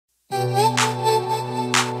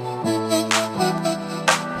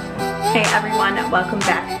Hey everyone, welcome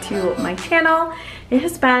back to my channel. It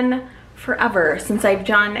has been forever since I've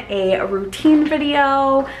done a routine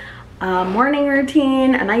video, a morning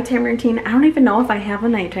routine, a nighttime routine. I don't even know if I have a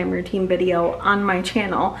nighttime routine video on my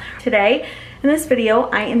channel. Today, in this video,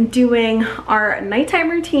 I am doing our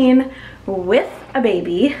nighttime routine with a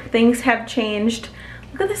baby. Things have changed.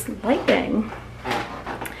 Look at this lighting.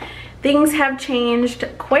 Things have changed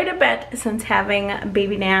quite a bit since having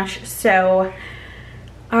baby Nash, so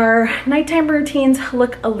our nighttime routines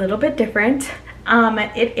look a little bit different.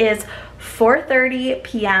 It is 4:30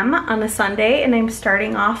 p.m. on a Sunday and I'm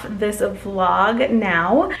starting off this vlog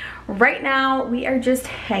now. Right now we are just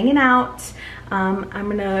hanging out. I'm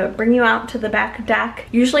gonna bring you out to the back deck.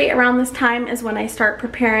 Usually around this time is when I start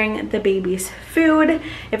preparing the baby's food.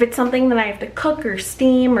 If it's something that I have to cook or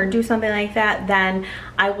steam or do something like that, then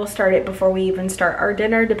I will start it before we even start our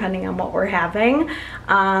dinner, depending on what we're having.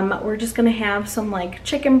 We're just gonna have some like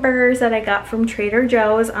chicken burgers that I got from Trader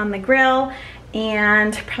Joe's on the grill,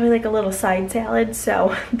 and probably like a little side salad,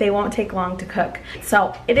 so they won't take long to cook.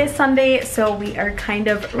 So it is Sunday, so we are kind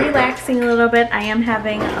of relaxing a little bit. I am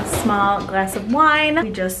having a small glass of wine.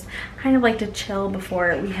 We just kind of like to chill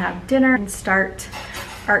before we have dinner and start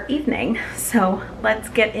our evening. So let's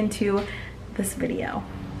get into this video.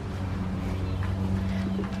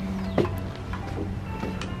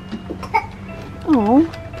 Oh,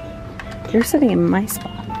 you're sitting in my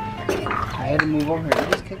spot. I had to move over here.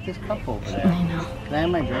 I just kicked this cup over there. I know. Can I have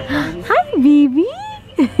my dress already? Hi, baby.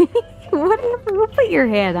 Whatever. We'll put your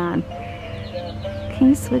hat on. Can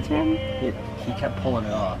you switch it? He kept pulling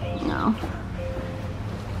it off. No.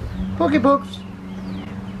 Pokey pokes.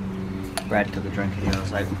 Brad took a drink and he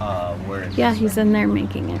was like, where is Yeah, this? he's in there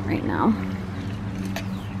making it right now.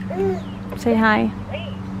 Say hi.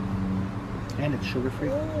 And it's sugar free.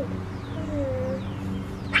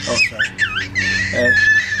 Oh, sorry. Hey.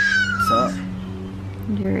 What's up?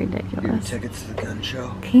 You're Your ridiculous. tickets to the gun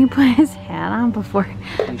show. Can you put his hat on before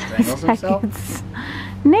He strangles himself? seconds?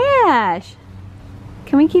 Nash!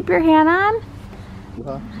 Can we keep your hat on?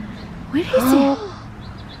 What is it?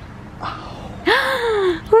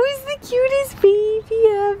 Who's the cutest baby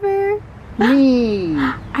ever? Me!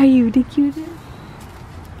 Are you the cutest?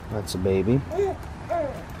 That's a baby.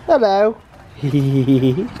 Hello.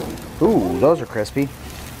 Ooh, those are crispy.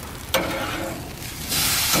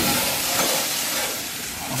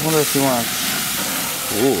 I wonder if you want.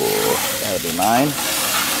 Ooh, that'll be mine.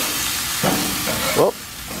 Whoop.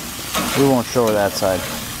 We won't show her that side.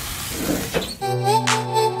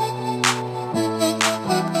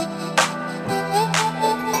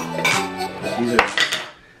 These are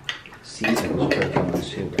seasoned turkeys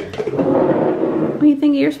too, right? What do you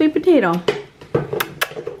think of your sweet potato?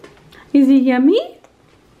 Is it yummy?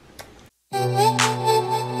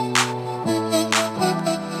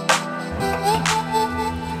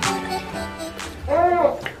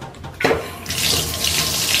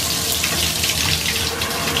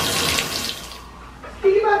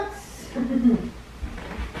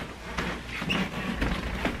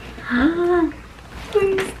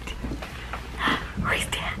 Where's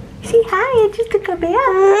Dad? Say hi, I just took a bath.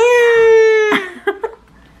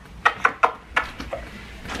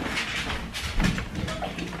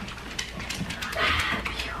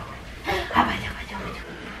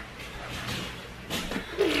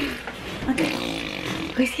 Okay.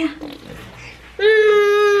 Where's Dad?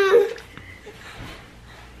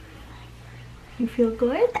 You feel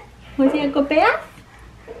good? Was he a good bath?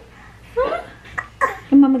 Huh?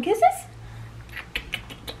 And Mama kisses?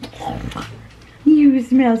 You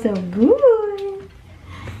smell so good.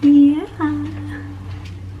 Yeah.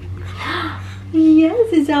 Yes,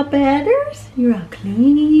 it's all better. You're all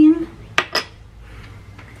clean.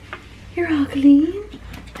 You're all clean.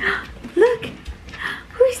 Look.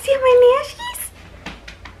 Who's seeing my nashies?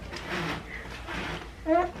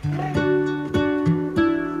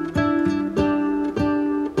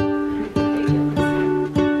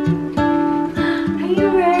 Are you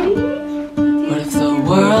ready? What if the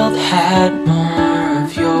world had more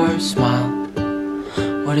of your smile?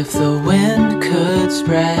 What if the wind could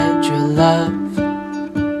spread your love?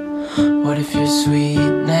 What if your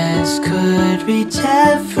sweetness could reach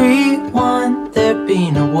everyone? There'd be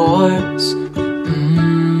no wars.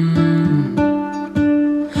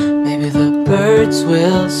 Maybe the birds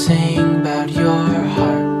will sing about your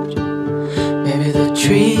heart. Maybe the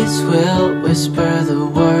trees will whisper the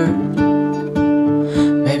word.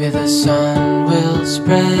 Maybe the sun will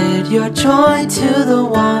spread your joy to the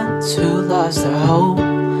ones who lost their hope.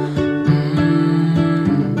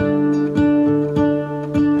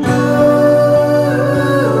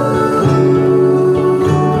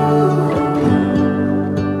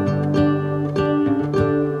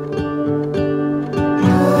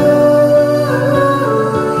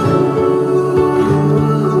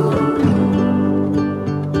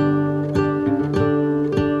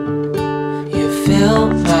 fill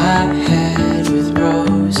my head with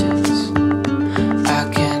roses. I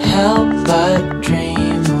can't help but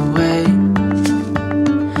dream away,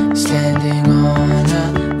 standing on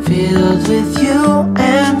a field with you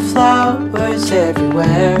and flowers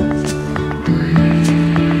everywhere.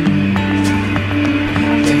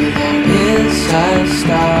 Maybe there is a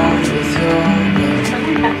star with your name.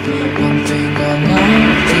 One thing I know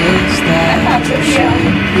is that you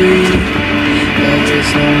should be. There is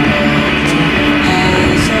no one who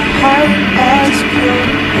has a heart as pure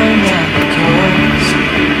and like yours.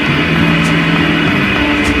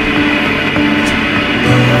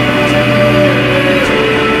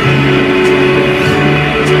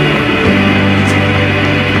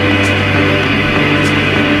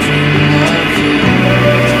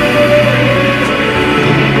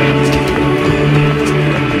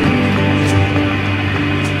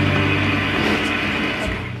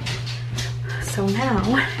 So now,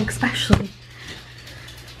 especially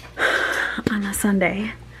on a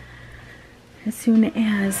Sunday, as soon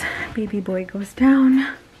as baby boy goes down,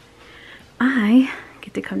 I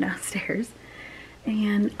get to come downstairs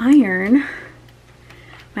and iron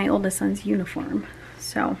my oldest son's uniform.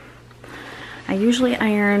 So I usually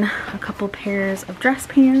iron a couple pairs of dress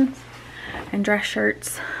pants and dress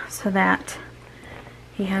shirts so that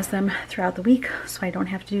he has them throughout the week, so I don't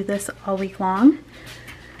have to do this all week long.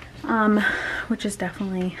 Which is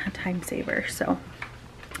definitely a time saver. So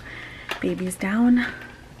baby's down,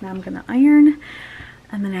 now I'm gonna iron,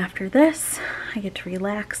 and then after this I get to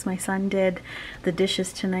relax. My son did the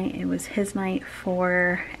dishes tonight. It was his night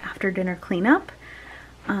for after dinner cleanup,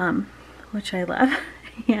 which I love.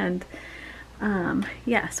 And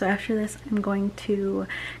yeah, so after this I'm going to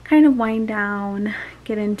kind of wind down,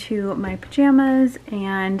 get into my pajamas,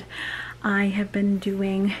 and I have been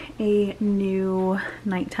doing a new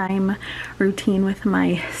nighttime routine with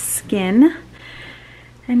my skin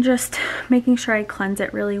and just making sure I cleanse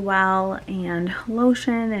it really well and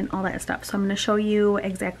lotion and all that stuff. So I'm going to show you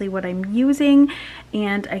exactly what I'm using,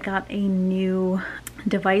 and I got a new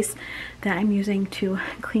device that I'm using to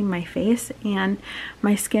clean my face, and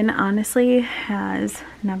my skin honestly has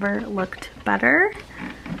never looked better.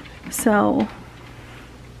 So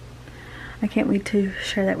I can't wait to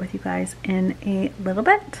share that with you guys in a little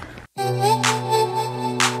bit.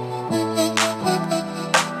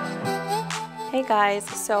 Hey guys,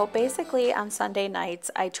 so basically on Sunday nights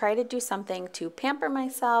I try to do something to pamper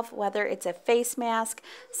myself, whether it's a face mask,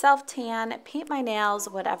 self-tan, paint my nails,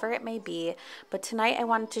 whatever it may be. But tonight I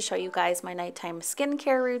wanted to show you guys my nighttime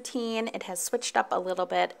skincare routine. It has switched up a little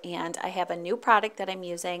bit, and I have a new product that I'm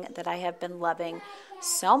using that I have been loving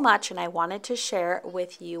so much, and I wanted to share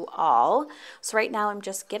with you all. So right now I'm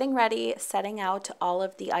just getting ready, setting out all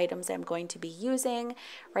of the items I'm going to be using.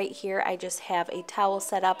 Right here I just have a towel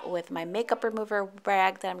set up with my makeup remover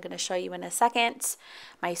rag that I'm going to show you in a second,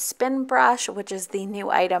 my spin brush, which is the new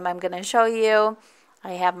item I'm going to show you.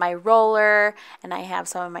 I have my roller, and I have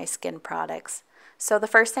some of my skin products. So the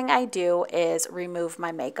first thing I do is remove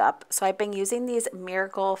my makeup. So I've been using these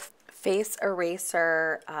Miracle Face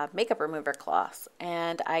Eraser makeup remover cloths,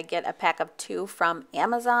 and I get a pack of 2 from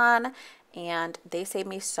Amazon, and they save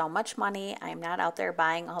me so much money. I'm not out there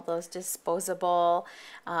buying all those disposable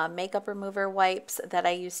makeup remover wipes that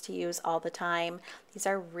I used to use all the time. These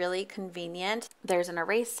are really convenient. There's an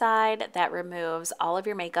erase side that removes all of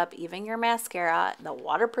your makeup, even your mascara. The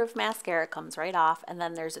waterproof mascara comes right off, and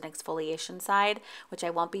then there's an exfoliation side, which I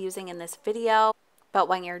won't be using in this video. But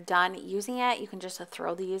when you're done using it, you can just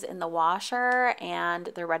throw these in the washer and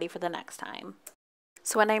they're ready for the next time.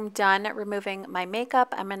 So when I'm done removing my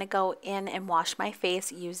makeup, I'm going to go in and wash my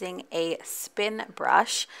face using a spin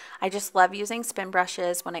brush. I just love using spin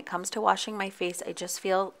brushes. When it comes to washing my face, I just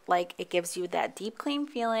feel like it gives you that deep clean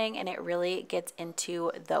feeling, and it really gets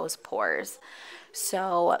into those pores.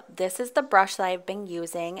 So this is the brush that I've been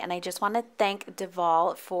using, and I just want to thank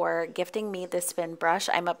Duvolle for gifting me this spin brush.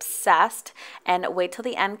 I'm obsessed, and wait till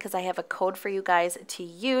the end because I have a code for you guys to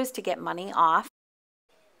use to get money off.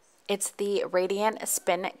 It's the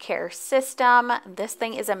Radiance-spin care system. This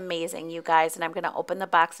thing is amazing, you guys, and I'm going to open the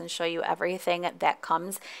box and show you everything that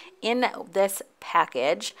comes in this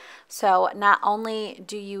package. So not only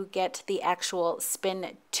do you get the actual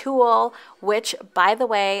spin tool, which, by the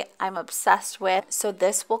way, I'm obsessed with. So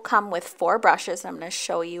this will come with 4 brushes. I'm going to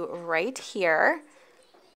show you right here.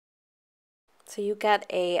 So you get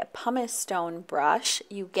a pumice stone brush,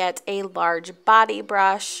 you get a large body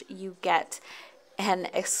brush, you get an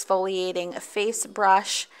exfoliating face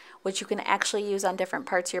brush, which you can actually use on different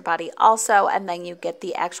parts of your body also, and then you get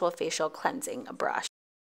the actual facial cleansing brush.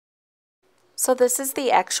 So this is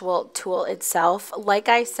the actual tool itself. Like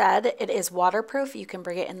I said, it is waterproof. You can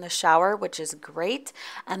bring it in the shower, which is great.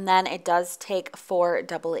 And then it does take 4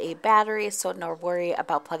 AA batteries, so no worry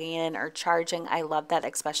about plugging it in or charging. I love that,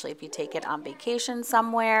 especially if you take it on vacation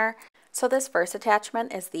somewhere. So this first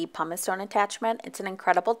attachment is the pumice stone attachment. It's an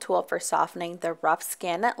incredible tool for softening the rough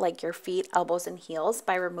skin like your feet, elbows, and heels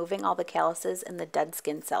by removing all the calluses and the dead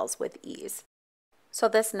skin cells with ease. So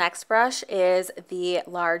this next brush is the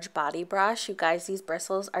large body brush. You guys, these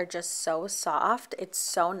bristles are just so soft. It's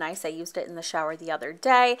so nice. I used it in the shower the other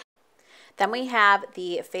day. Then we have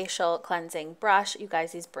the facial cleansing brush. You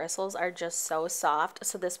guys, these bristles are just so soft.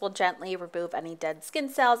 So this will gently remove any dead skin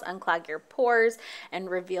cells, unclog your pores, and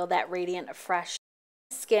reveal that radiant, fresh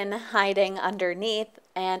skin hiding underneath.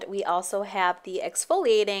 And we also have the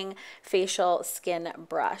exfoliating facial skin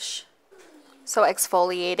brush. So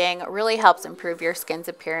exfoliating really helps improve your skin's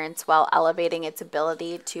appearance while elevating its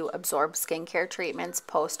ability to absorb skincare treatments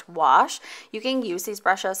post-wash. You can use these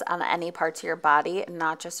brushes on any parts of your body,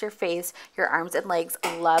 not just your face. Your arms and legs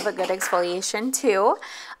love a good exfoliation too.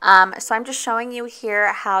 So I'm just showing you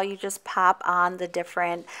here how you just pop on the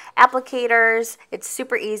different applicators. It's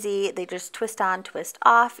super easy. They just twist on, twist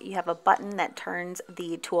off. You have a button that turns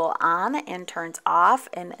the tool on and turns off,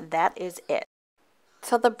 and that is it.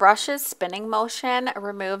 So the brush's spinning motion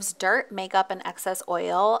removes dirt, makeup, and excess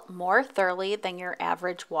oil more thoroughly than your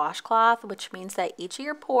average washcloth, which means that each of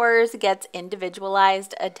your pores gets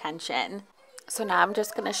individualized attention. So now I'm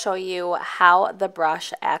just going to show you how the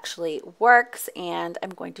brush actually works, and I'm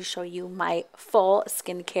going to show you my full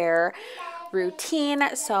skincare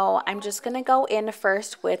routine. So I'm just going to go in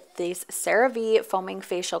first with this CeraVe Foaming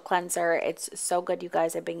Facial Cleanser. It's so good, you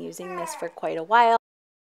guys. I've been using this for quite a while.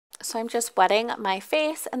 So I'm just wetting my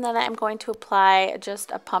face, and then I'm going to apply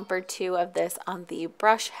just a pump or two of this on the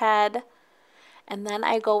brush head. And then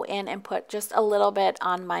I go in and put just a little bit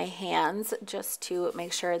on my hands just to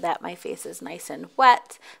make sure that my face is nice and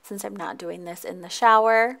wet, since I'm not doing this in the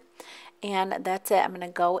shower. And that's it. I'm going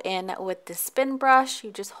to go in with the spin brush.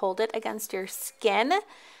 You just hold it against your skin,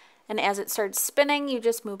 and as it starts spinning, you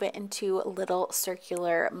just move it into little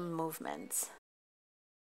circular movements.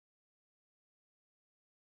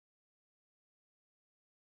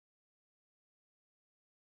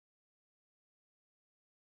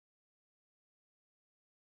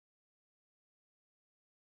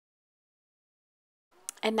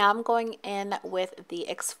 And now I'm going in with the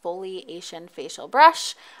exfoliation facial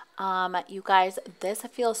brush. You guys, this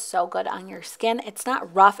feels so good on your skin. It's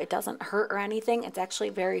not rough, it doesn't hurt or anything. It's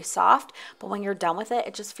actually very soft, but when you're done with it,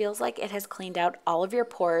 it just feels like it has cleaned out all of your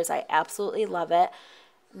pores. I absolutely love it.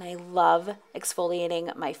 And I love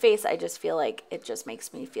exfoliating my face. I just feel like it just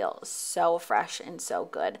makes me feel so fresh and so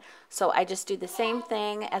good. So I just do the same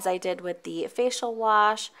thing as I did with the facial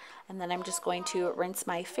wash, and then I'm just going to rinse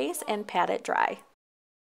my face and pat it dry.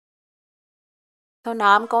 So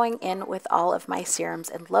now I'm going in with all of my serums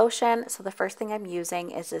and lotion. So the first thing I'm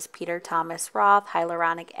using is this Peter Thomas Roth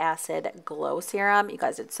Hyaluronic Acid Glow Serum. You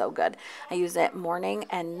guys, it's so good. I use it morning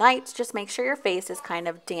and night. Just make sure your face is kind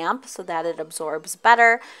of damp so that it absorbs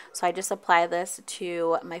better. So I just apply this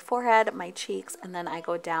to my forehead, my cheeks, and then I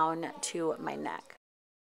go down to my neck.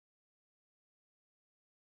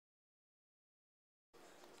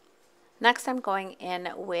 Next, I'm going in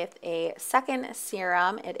with a second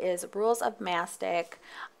serum. It is Rules of Mastic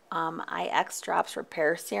IX Drops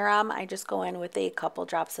Repair Serum. I just go in with a couple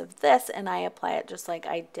drops of this, and I apply it just like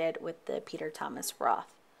I did with the Peter Thomas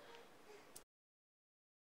Roth.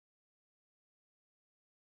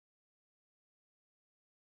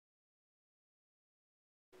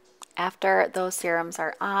 After those serums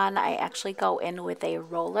are on, I actually go in with a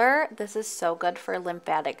roller. This is so good for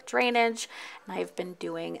lymphatic drainage, and I've been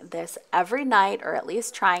doing this every night, or at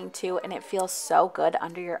least trying to, and it feels so good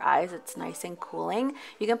under your eyes. It's nice and cooling.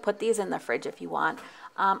 You can put these in the fridge if you want.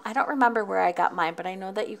 I don't remember where I got mine, but I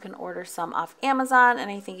know that you can order some off Amazon, and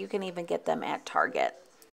I think you can even get them at Target.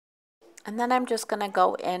 And then I'm just going to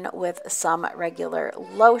go in with some regular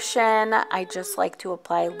lotion. I just like to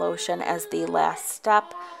apply lotion as the last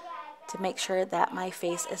step to make sure that my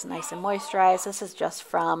face is nice and moisturized. This is just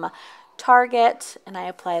from Target, and I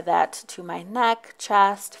apply that to my neck,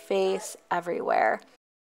 chest, face, everywhere.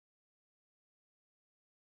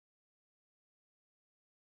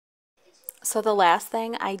 So the last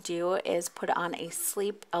thing I do is put on a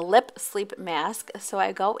lip sleep mask. So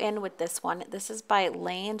I go in with this one. This is by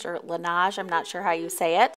Lange or Laneige. I'm not sure how you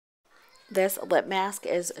say it. This lip mask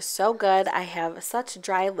is so good. I have such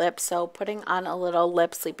dry lips, so putting on a little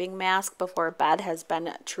lip sleeping mask before bed has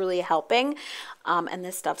been truly helping. And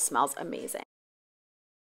this stuff smells amazing.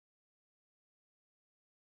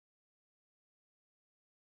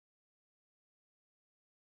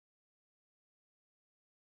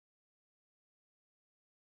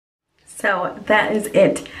 So that is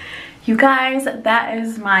it. You guys, that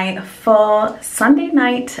is my full Sunday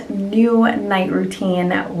night new night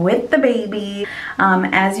routine with the baby.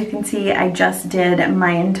 As you can see, I just did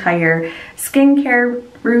my entire skincare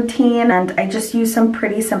routine and I just used some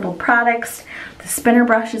pretty simple products. The spinner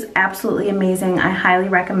brush is absolutely amazing. I highly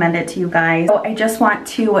recommend it to you guys. So I just want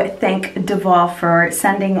to thank Duvolle for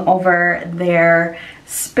sending over their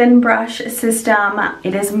spin brush system.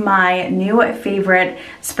 It is my new favorite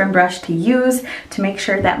spin brush to use to make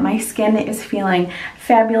sure that my skin is feeling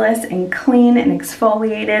fabulous and clean and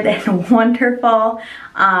exfoliated and wonderful.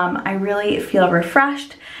 I really feel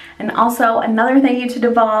refreshed. And also another thank you to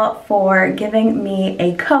Duvolle for giving me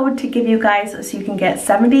a code to give you guys so you can get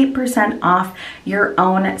 70% off your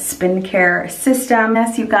own spin care system.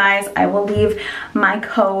 Yes, you guys, I will leave my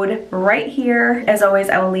code right here. As always,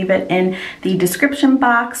 I will leave it in the description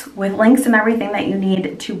box with links and everything that you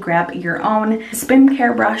need to grab your own. Spin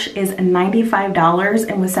care brush is $95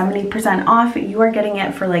 and with 70% off, you are getting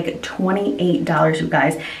it for like $28, you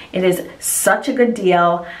guys. It is such a good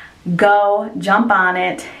deal. Go, jump on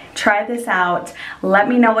it. Try this out. Let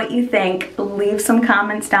me know what you think. Leave some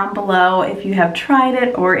comments down below if you have tried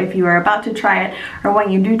it or if you are about to try it, or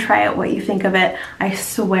when you do try it, what you think of it. I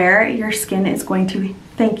swear your skin is going to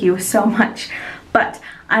thank you so much. But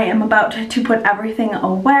I am about to put everything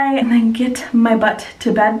away and then get my butt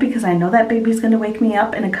to bed because I know that baby's gonna wake me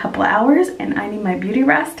up in a couple hours and I need my beauty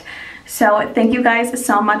rest. So thank you guys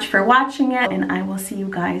so much for watching it and I will see you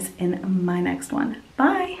guys in my next one.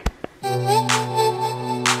 Bye.